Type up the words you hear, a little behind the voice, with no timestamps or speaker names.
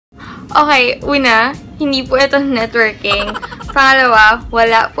Okay, una, hindi po ito networking. Pangalawa,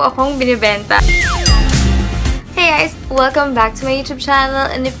 wala po akong binibenta. Hey guys! Welcome back to my YouTube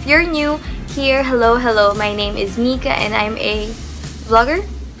channel. And if you're new here, hello. My name is Nika and I'm a vlogger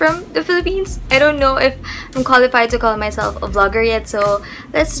from the Philippines. I don't know if I'm qualified to call myself a vlogger yet, so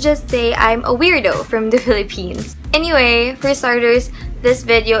let's just say I'm a weirdo from the Philippines. Anyway, for starters, this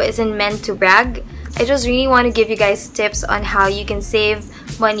video isn't meant to brag. I just really want to give you guys tips on how you can save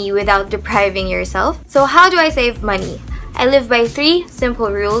money without depriving yourself. So how do I save money? I live by 3 simple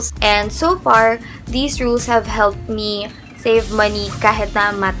rules, and so far, these rules have helped me save money kahit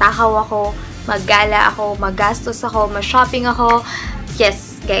na matakaw ako, maggala ako, magastos ako, ma-shopping ako.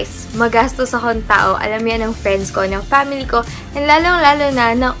 Yes, guys, magastos akong tao. Alam yan ng friends ko, ng family ko, and lalong-lalo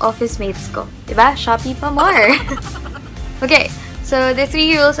na ng office mates ko. Diba? Shopee pa more! Okay, so the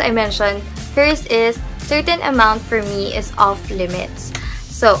 3 rules I mentioned. First is, certain amount for me is off limits.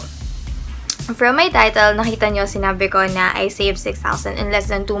 So, from my title, nakita nyo, sinabi ko na I saved 6,000 in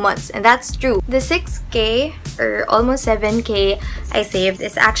less than 2 months. And that's true. The 6k, or almost 7k I saved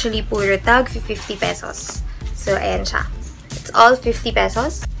is actually puro tag 50 pesos. So, ayan siya. It's all 50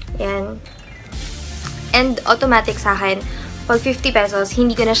 pesos. Ayan. And automatic sa akin, pag 50 pesos,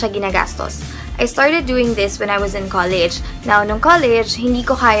 hindi ko na siya ginagastos. I started doing this when I was in college. Now, nung college, hindi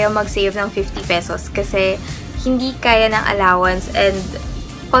ko kaya mag-save ng 50 pesos kasi hindi kaya ng allowance. And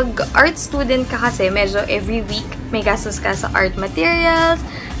pag art student ka kasi, medyo every week may gastos ka sa art materials,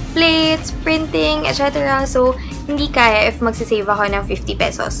 plates, printing, etc. So, hindi kaya if magsisave ako ng 50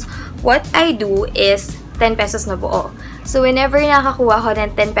 pesos. What I do is 10 pesos na buo. So, whenever nakakuha ko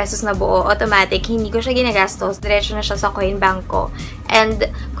ng 10 pesos na buo, automatic, hindi ko siya ginagastos. Diretso na siya sa coin bank ko. And,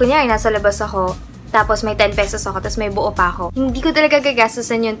 kunyari, nasa labas ako, tapos may 10 pesos ako, tapos may buo pa ako. Hindi ko talaga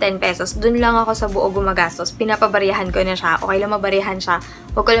gagastosan yung 10 pesos. Doon lang ako sa buo gumagastos. Pinapabarihan ko na siya. Okay lang mabarihan siya.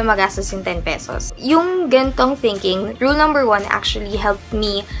 Huwag ko lang magastos yung 10 pesos. Yung gantong thinking, rule number 1 actually helped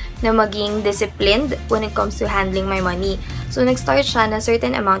me na maging disciplined when it comes to handling my money. So, nag-start siya na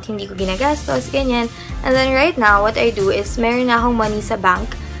certain amount hindi ko ginagastos, ganyan. And then right now, what I do is meron na akong money sa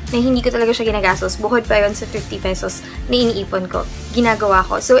bank na hindi ko talaga siya ginagastos. Bukod pa yon sa 50 pesos na iniipon ko. Ginagawa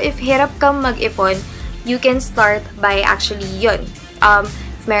ko. So, if hirap kang mag-ipon, you can start by actually yun.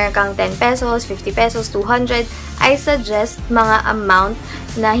 If meron kang 10 pesos, 50 pesos, 200, I suggest mga amount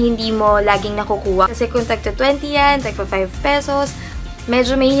na hindi mo laging nakukuha. Kasi kung tagto 20 yan, tagto 5 pesos,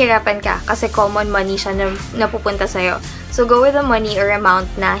 medyo may hirapan ka kasi common money siya na napupunta sa'yo. So, go with a money or amount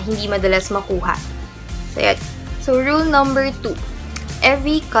na hindi madalas makuha. So, yun. So, rule number 2.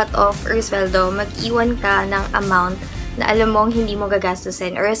 Every cut-off or sweldo, mag-iwan ka ng amount na alam mong hindi mo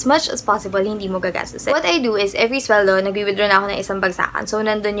gagastusin or as much as possible hindi mo gagastusin. What I do is, every sweldo, nag-withdraw na ako ng isang bagsakan. So,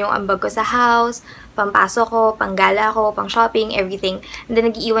 nandun yung ambag ko sa house, pampasok ko, panggala ko, pang-shopping, everything. And then,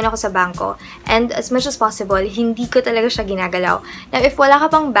 nag-iwan ako sa bangko. And as much as possible, hindi ko talaga siya ginagalaw. Now, if wala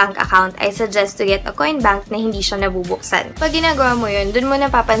ka pang bank account, I suggest to get a coin bank na hindi siya nabubuksan. Pag ginagawa mo yun, dun mo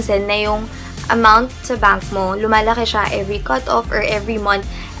napapansin na yung amount sa bank mo, lumalaki siya every cut-off or every month.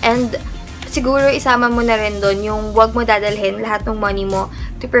 And siguro isama mo na rin doon yung wag mo dadalhin lahat ng money mo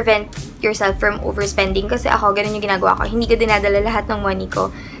to prevent yourself from overspending. Kasi ako, ganun yung ginagawa ko. Hindi ko dinadala lahat ng money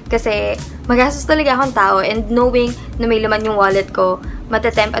ko. Kasi magastos talaga akong tao, and knowing na may laman yung wallet ko,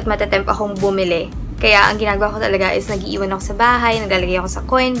 matatempt akong bumili. Kaya ang ginagawa ko talaga is nag-iiwan ako sa bahay, naglalagay ako sa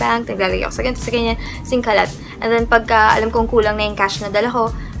coin bank, naglalagay ako sa ganito, sa ganyan, singkalat. And then pagka alam kong kulang na yung cash na dala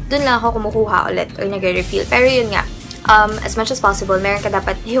ko, doon lang ako kumukuha ulit or nag-refill. Pero yun nga, as much as possible, meron ka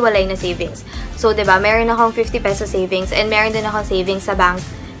dapat hiwalay na savings. So, diba, meron akong 50 peso savings and meron din akong savings sa bank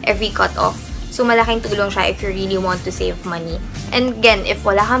every cut-off. So, malaking tulong siya if you really want to save money. And again, if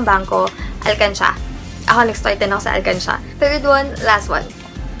wala kang bangko, alkansya. Ako, nag-start din ako sa alkansya. Third one, last one.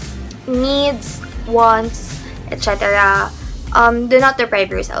 Needs, wants, etc. Do not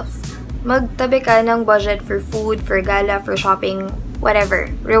deprive yourself. Magtabi ka ng budget for food, for gala, for shopping, whatever.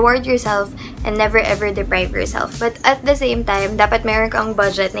 Reward yourself and never ever deprive yourself. But at the same time, dapat meron kang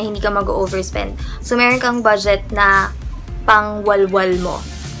budget na hindi ka mag-overspend. So, meron kang budget na pangwalwal mo.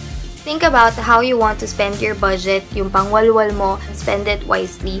 Think about how you want to spend your budget, yung pangwalwal mo, and spend it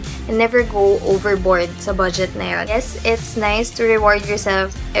wisely, and never go overboard sa budget na yun. Yes, it's nice to reward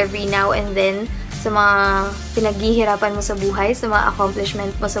yourself every now and then sa mga pinaghihirapan mo sa buhay, sa mga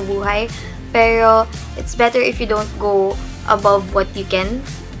accomplishment mo sa buhay. Pero, it's better if you don't go above what you can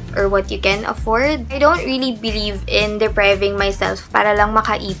or what you can afford. I don't really believe in depriving myself para lang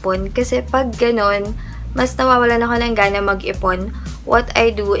makaipon kasi pag ganun, mas nawawalan ako ng gana mag-ipon. What I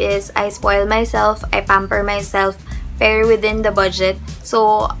do is I spoil myself, I pamper myself, pero within the budget.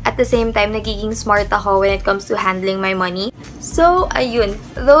 So, at the same time, nagiging smart ako when it comes to handling my money. So, ayun.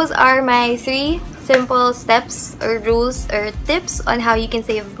 Those are my 3 simple steps or rules or tips on how you can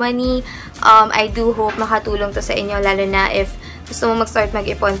save money. I do hope makatulong to sa inyo, lalo na if gusto mo mag-start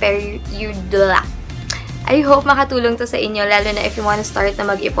mag-ipon pero I hope makatulong to sa inyo, lalo na if you want to start na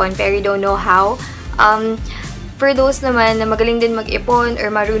mag-ipon pero you don't know how. For those naman na magaling din mag-ipon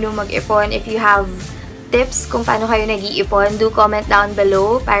or marunong mag-ipon, if you have tips kung paano kayo nag-iipon, do comment down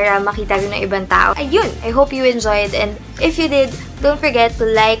below para makita rin ng ibang tao. Ayun! I hope you enjoyed, and if you did, don't forget to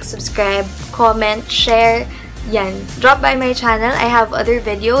like, subscribe, comment, share. Yan. Drop by my channel. I have other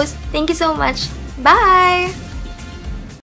videos. Thank you so much. Bye!